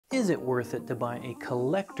Is it worth it to buy a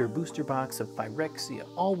collector booster box of Phyrexia?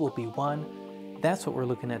 All will be one. That's what we're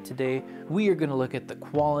looking at today. We are going to look at the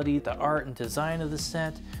quality, the art and design of the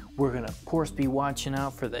set. We're going to, of course, be watching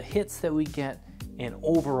out for the hits that we get. And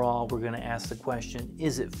overall, we're going to ask the question,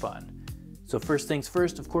 is it fun? So first things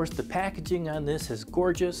first, of course, the packaging on this is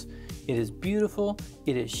gorgeous. It is beautiful.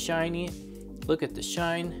 It is shiny. Look at the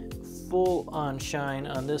shine. Full on shine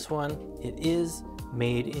on this one. It is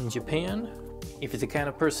made in Japan. If you're the kind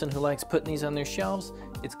of person who likes putting these on their shelves,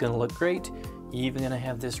 it's gonna look great. You're even gonna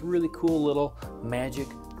have this really cool little magic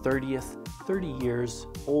 30 years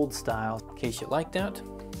old style, in case you like that.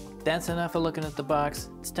 That's enough of looking at the box.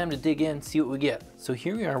 It's time to dig in, see what we get. So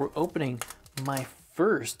here we are, we're opening my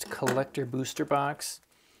first collector booster box.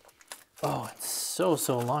 Oh, it's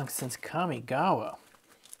so long since Kamigawa.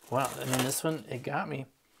 Wow, I mean this one, it got me.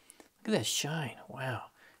 Look at that shine, wow.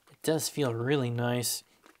 It does feel really nice.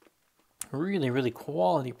 Really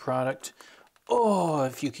quality product. Oh,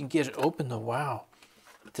 if you can get it open though, wow.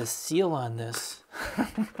 The seal on this,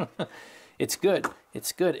 it's good,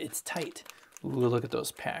 it's tight. Ooh, look at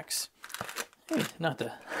those packs. Hey, not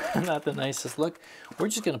the nicest look. We're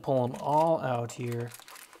just gonna pull them all out here.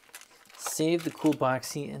 Save the cool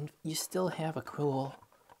boxy, and you still have a cool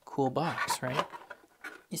box, right?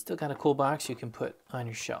 You still got a cool box you can put on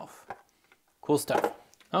your shelf. Cool stuff.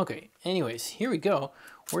 Okay, anyways, here we go.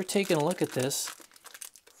 We're taking a look at this.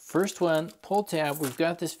 First one, pull tab. We've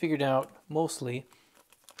got this figured out, mostly.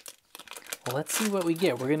 Well, let's see what we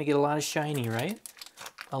get. We're gonna get a lot of shiny, right?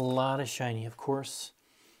 A lot of shiny, of course.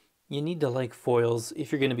 You need to like foils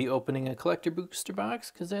if you're gonna be opening a collector booster box,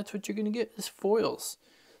 because that's what you're gonna get is foils.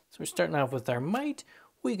 So we're starting off with our Mite.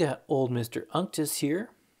 We got old Mr. Unctus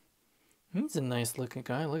here. He's a nice looking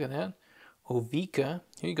guy, look at that. Ovika,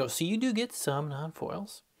 here you go. So you do get some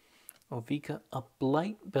non-foils. Ovika, a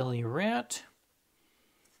blight belly rat.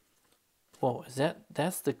 Whoa,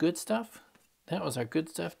 that's the good stuff? That was our good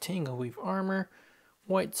stuff. Tangle Weave armor.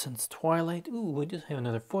 White Sun's Twilight. Ooh, we just have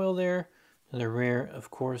another foil there. Another rare, of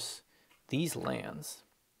course. These lands.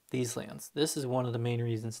 This is one of the main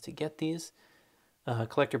reasons to get these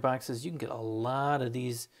collector boxes. You can get a lot of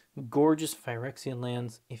these gorgeous Phyrexian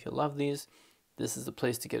lands. If you love these, this is the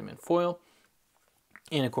place to get them in foil.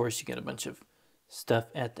 And of course, you get a bunch of stuff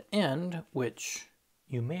at the end, which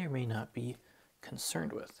you may or may not be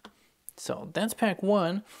concerned with. So that's pack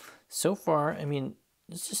one. So far, I mean,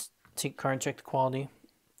 let's just take card check the quality.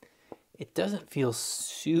 It doesn't feel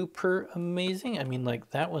super amazing. I mean, like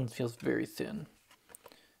that one feels very thin.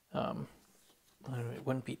 It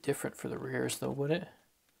wouldn't be different for the rares though, would it?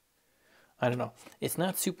 I don't know. It's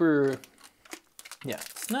not super, yeah,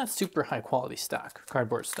 it's not super high quality stock,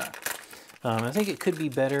 cardboard stock. I think it could be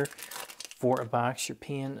better for a box you're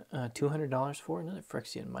paying $200 for. Another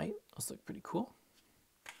Phyrexian Mite. Those look pretty cool.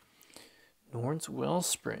 Norn's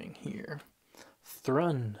Wellspring here.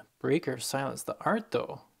 Thrun, Breaker of Silence. The art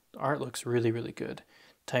though, the art looks really good.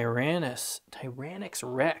 Tyrannix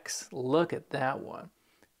Rex. Look at that one.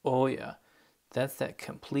 Oh yeah, that's that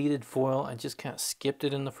completed foil. I just kind of skipped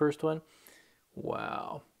it in the first one.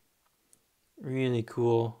 Wow, really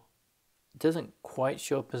cool. It doesn't quite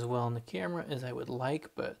show up as well on the camera as I would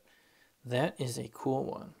like, but that is a cool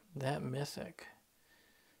one. That mythic.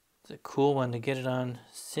 It's a cool one to get it on.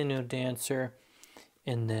 Sinew Dancer,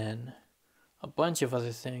 and then a bunch of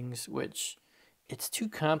other things, which it's too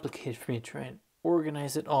complicated for me to try and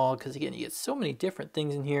organize it all, because again, you get so many different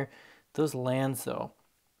things in here. Those lands though,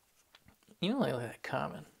 you know, like that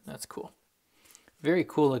common. That's cool. Very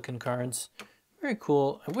cool looking cards. Very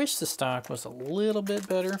cool. I wish the stock was a little bit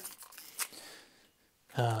better.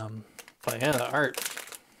 But yeah, the art.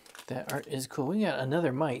 That art is cool. We got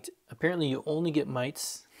another Mite. Apparently you only get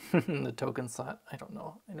Mites in the token slot. I don't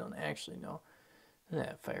know. I don't actually know.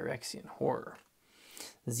 That Phyrexian Horror.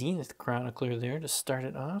 Zenith Chronicler there to start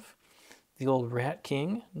it off. The old Rat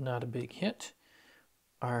King, not a big hit.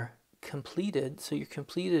 Our completed, so your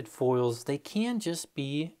completed foils, they can just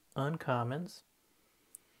be uncommons.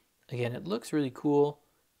 Again, it looks really cool.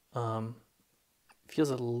 Feels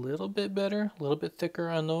a little bit better, a little bit thicker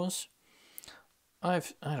on those. I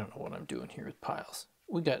don't know what I'm doing here with piles.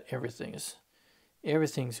 We got everything's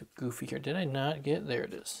goofy here. Did I not get? There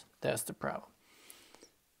it is. That's the problem.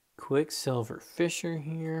 Quicksilver Fisher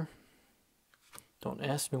here. Don't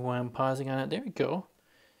ask me why I'm pausing on it. There we go.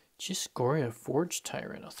 Giscoria Forge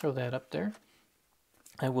Tyrant. I'll throw that up there.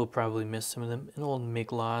 I will probably miss some of them. An old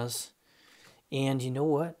Miglaws. And you know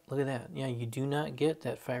what? Look at that. Yeah, you do not get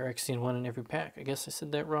that Phyrexian one in every pack. I guess I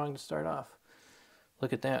said that wrong to start off.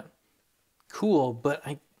 Look at that. Cool, but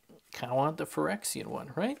I kind of want the Phyrexian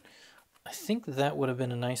one, right? I think that would have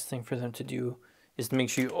been a nice thing for them to do, is to make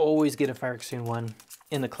sure you always get a Phyrexia one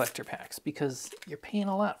in the collector packs because you're paying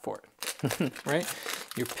a lot for it, right?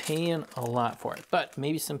 You're paying a lot for it, but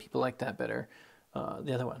maybe some people like that better.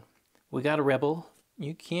 The other one, we got a Rebel.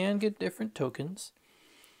 You can get different tokens.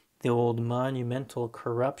 The old Monumental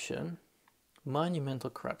Corruption. Monumental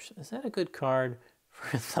Corruption. Is that a good card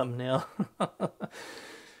for a thumbnail?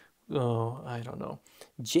 Oh, I don't know.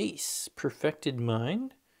 Jace, Perfected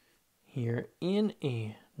Mind. Here in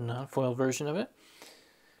a non-foil version of it.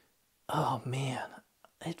 Oh man,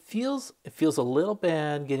 it feels a little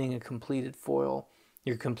bad getting a completed foil.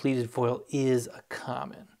 Your completed foil is a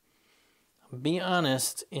common. Be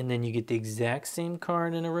honest, and then you get the exact same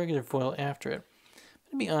card in a regular foil after it.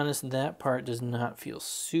 But to be honest, that part does not feel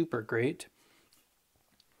super great.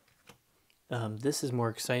 This is more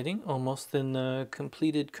exciting, almost than the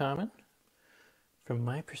completed common, from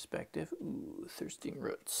my perspective. Ooh, Thirsting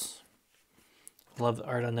Roots. Love the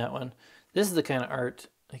art on that one. This is the kind of art,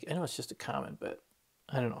 like, I know it's just a common, but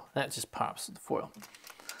I don't know, that just pops with the foil.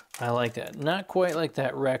 I like that. Not quite like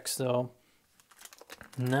that Rex though.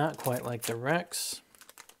 Not quite like the Rex.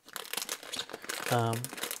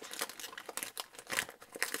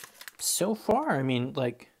 So far, I mean,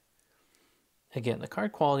 like, again, the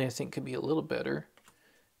card quality I think could be a little better.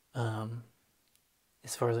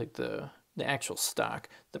 As far as like the actual stock.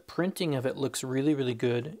 The printing of it looks really, really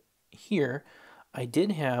good here. I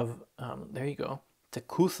did have, there you go,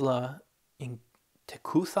 Tekuthla,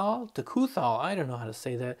 Tekuthal, I don't know how to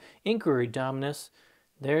say that. Inquiry Dominus.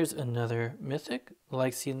 There's another mythic. I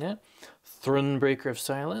like seeing that. Thronebreaker of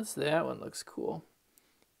Silence. That one looks cool.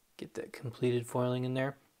 Get that completed foiling in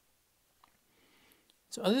there.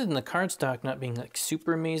 So other than the cardstock not being like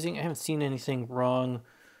super amazing, I haven't seen anything wrong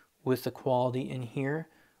with the quality in here.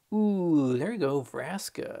 Ooh, there you go,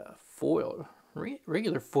 Vraska foil.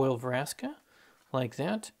 Regular foil Vraska, like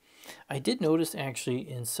that. I did notice actually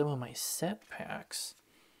in some of my set packs,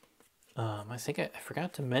 I think I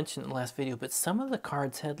forgot to mention in the last video, but some of the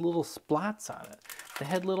cards had little splots on it. They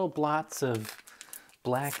had little blots of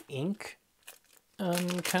black ink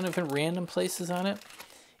kind of in random places on it.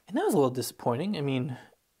 And that was a little disappointing. I mean,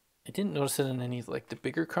 I didn't notice it in any of like the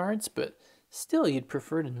bigger cards, but still you'd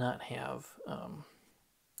prefer to not have,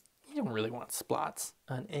 you don't really want splots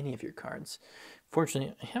on any of your cards.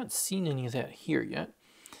 Fortunately, I haven't seen any of that here yet.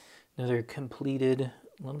 Another completed, a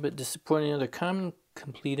little bit disappointing. Another common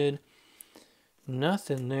completed.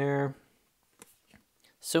 Nothing there.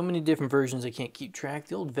 So many different versions I can't keep track.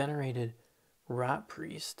 The old Venerated Rot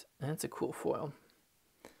Priest. That's a cool foil.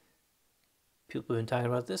 People have been talking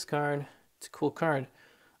about this card. It's a cool card.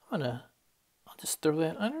 I'll just throw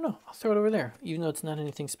that, I don't know, I'll throw it over there. Even though it's not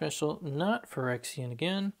anything special. Not Phyrexian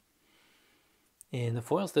again. And the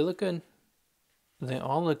foils, they look good. They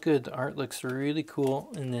all look good. The art looks really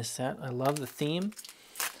cool in this set. I love the theme.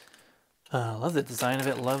 I love the design of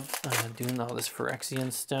it. Love doing all this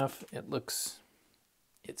Phyrexian stuff.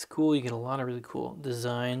 It's cool. You get a lot of really cool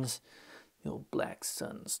designs. The old Black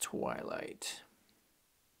Sun's Twilight.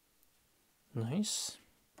 Nice.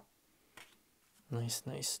 Nice,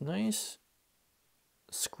 nice, nice.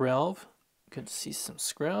 Skrelv. Good to see some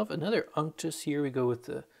Skrelv. Another Unctus here. We go with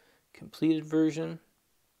the completed version.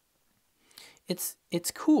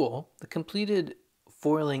 It's cool. The completed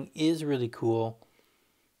foiling is really cool.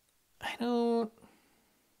 I don't know.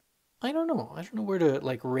 I don't know where to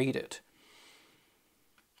like rate it.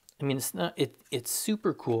 I mean, it's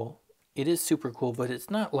super cool. It is super cool, but it's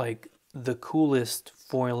not like the coolest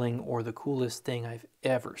foiling or the coolest thing I've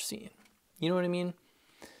ever seen. You know what I mean?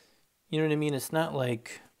 You know what I mean? It's not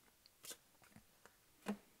like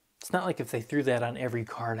if they threw that on every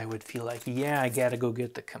card, I would feel like, yeah, I gotta go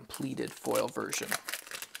get the completed foil version.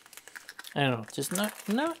 I don't know, just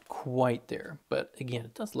not quite there. But again,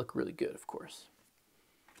 it does look really good, of course.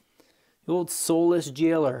 The old Soulless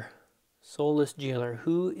Jailer. Soulless Jailer.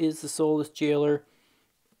 Who is the Soulless Jailer?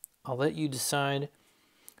 I'll let you decide.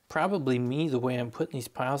 Probably me, the way I'm putting these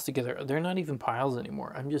piles together. They're not even piles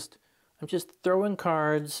anymore. I'm just throwing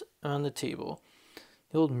cards on the table.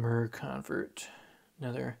 The old Mer Convert.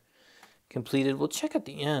 Another completed. We'll check at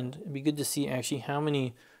the end. It'd be good to see actually how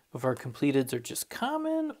many of our completeds are just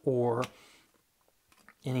common or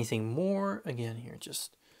anything more. Again, here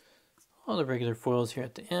just all the regular foils here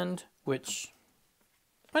at the end, which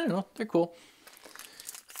I don't know, they're cool.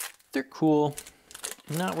 They're cool.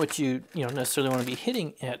 Not what you necessarily want to be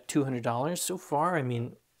hitting at $200 so far. I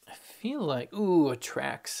mean, I feel like, ooh,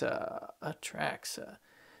 Atraxa.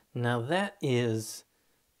 Now that is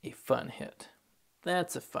a fun hit.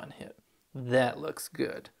 That's a fun hit. That looks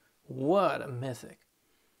good. What a mythic.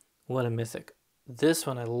 What a mythic. This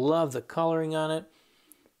one, I love the coloring on it.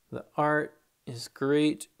 The art, is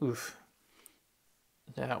great. Oof.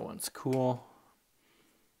 That one's cool.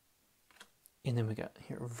 And then we got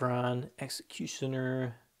here Vron,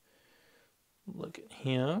 Executioner. Look at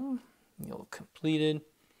him. Completed.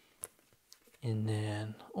 And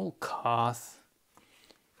then old Koth.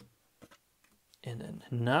 And then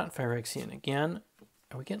not Phyrexian again.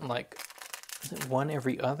 Are we getting like, is it one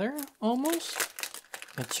every other almost?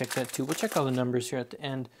 Let's check that too. We'll check all the numbers here at the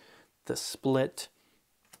end. The split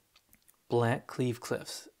Black Cleave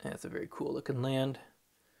Cliffs. That's a very cool looking land.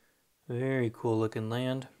 Very cool looking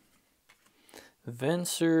land.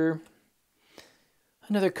 Venser.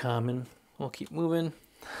 Another common. We'll keep moving.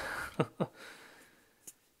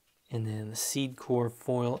 And then the Seed Core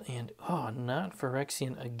foil and, oh, not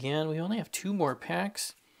Phyrexian again. We only have 2 more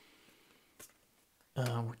packs.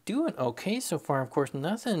 We're doing okay so far. Of course,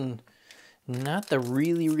 nothing, not the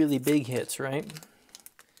really, really big hits, right?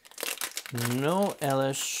 No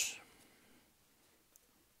Elish.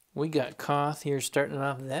 We got Koth here starting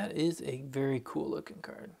off. That is a very cool looking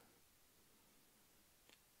card.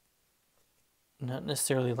 Not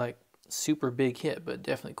necessarily like super big hit, but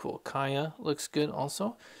definitely cool. Kaya looks good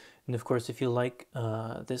also. And of course, if you like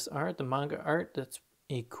this art, the manga art, that's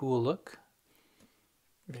a cool look.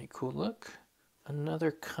 Very cool look.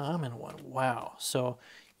 Another common one. Wow. So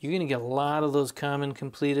you're going to get a lot of those common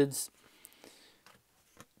completeds.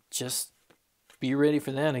 Just be ready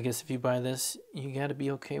for that. I guess if you buy this, you got to be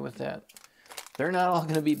okay with that. They're not all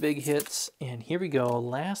going to be big hits. And here we go.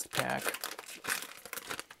 Last pack.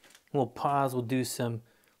 We'll pause. We'll do some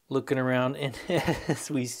looking around. And as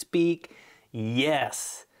we speak,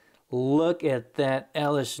 yes. Look at that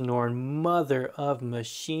Elish Norn, Mother of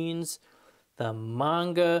Machines. The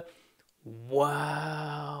manga.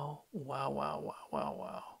 Wow. Wow, wow, wow, wow,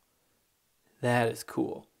 wow. That is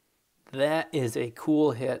cool. That is a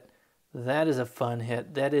cool hit. That is a fun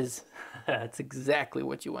hit. That's exactly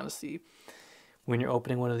what you want to see when you're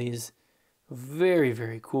opening one of these. Very,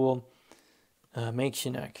 very cool. Makes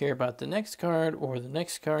you not care about the next card or the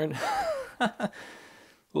next card.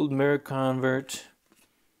 Old Mirror Convert.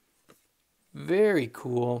 Very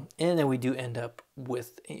cool. And then we do end up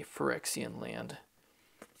with a Phyrexian land.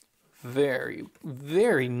 Very,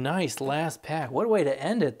 very nice last pack. What a way to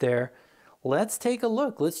end it there. Let's take a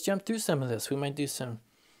look. Let's jump through some of this. We might do some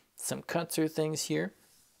cuts or things here.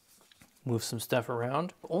 Move some stuff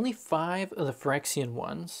around. Only 5 of the Phyrexian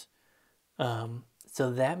ones.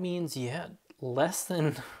 So that means, yeah, less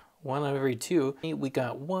than 1 out of every 2. We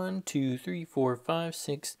got 1, 2, 3, 4, 5,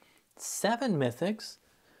 6, 7 mythics.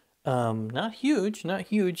 Not huge, not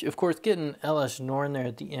huge. Of course, getting Elish Norn there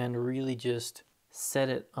at the end really just set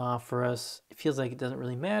it off for us. It feels like it doesn't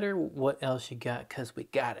really matter what else you got because we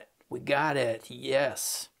got it. We got it,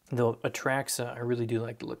 yes. Though Atraxa, I really do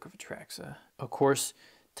like the look of Atraxa. Of course,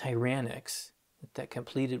 Tyrannix, that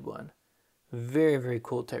completed one. Very, very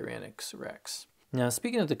cool Tyrannix Rex. Now,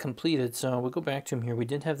 speaking of the completed, so we'll go back to him here. We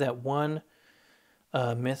did have that one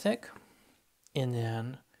mythic, and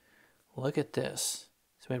then look at this.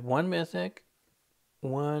 So we had 1 mythic,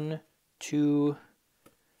 1, 2,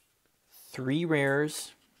 3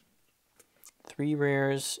 rares. 3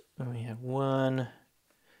 rares, and we have 1,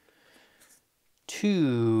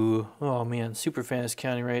 2, oh man, super fast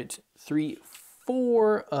counting, right? 3,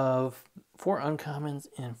 4 uncommons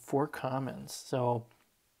and 4 commons. So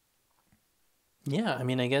yeah, I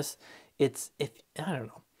mean, I guess I don't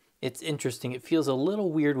know. It's interesting. It feels a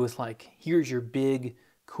little weird with like, here's your big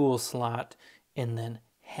cool slot, and then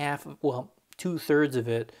half, well, 2/3 of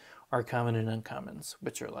it are common and uncommons,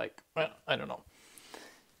 which are like, well, I don't know.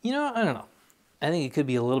 You know, I don't know. I think it could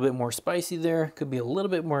be a little bit more spicy there. Could be a little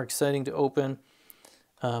bit more exciting to open.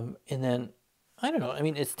 And then, I don't know. I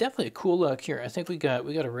mean, it's definitely a cool look here. I think we got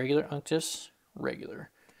a regular Unctus, regular.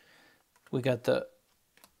 We got the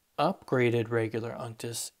upgraded regular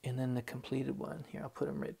Unctus, and then the completed one. Here, I'll put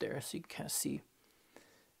them right there so you can kind of see.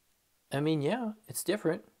 I mean, yeah, it's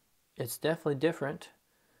different. It's definitely different.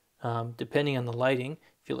 Depending on the lighting,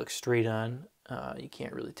 if you look straight on, you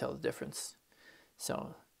can't really tell the difference.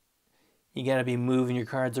 So you got to be moving your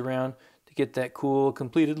cards around to get that cool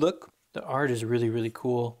completed look. The art is really, really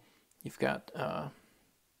cool. You've got,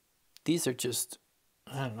 these are just,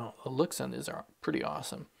 I don't know, the looks on these are pretty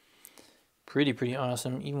awesome. Pretty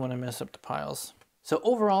awesome, even when I mess up the piles. So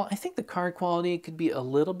overall, I think the card quality could be a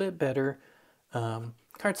little bit better.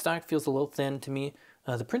 Card stock feels a little thin to me.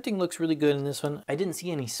 The printing looks really good in this one. I didn't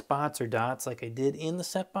see any spots or dots like I did in the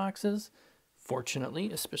set boxes,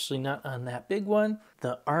 fortunately, especially not on that big one.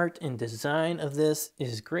 The art and design of this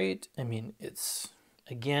is great. I mean,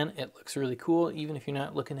 again, it looks really cool, even if you're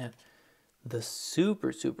not looking at the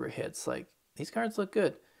super hits. Like, these cards look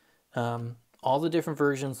good. All the different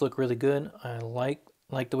versions look really good. I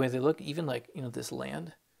like the way they look. Even like, you know, this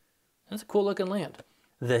land. That's a cool looking land.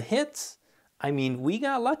 The hits, I mean, we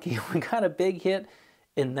got lucky. We got a big hit,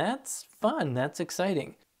 and that's fun. That's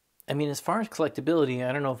exciting. I mean, as far as collectability,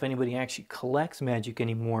 I don't know if anybody actually collects Magic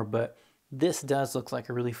anymore, but this does look like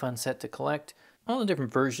a really fun set to collect. All the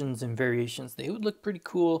different versions and variations, they would look pretty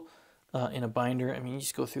cool in a binder. I mean, you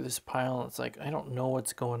just go through this pile, and it's like, I don't know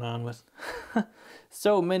what's going on with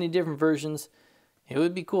so many different versions. It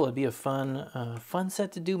would be cool. It'd be a fun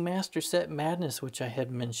set to do Master Set Madness, which I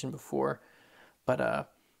had mentioned before. But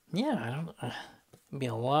yeah, it'd be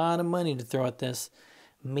a lot of money to throw at this.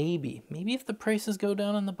 Maybe if the prices go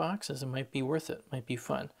down on the boxes, it might be worth it. Might be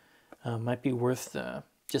fun. Might be worth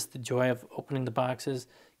just the joy of opening the boxes,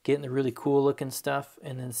 getting the really cool looking stuff,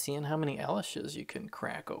 and then seeing how many Elishes you can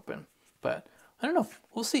crack open. But I don't know.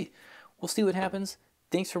 We'll see. We'll see what happens.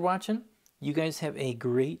 Thanks for watching. You guys have a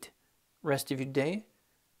great rest of your day.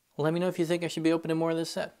 Let me know if you think I should be opening more of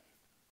this set.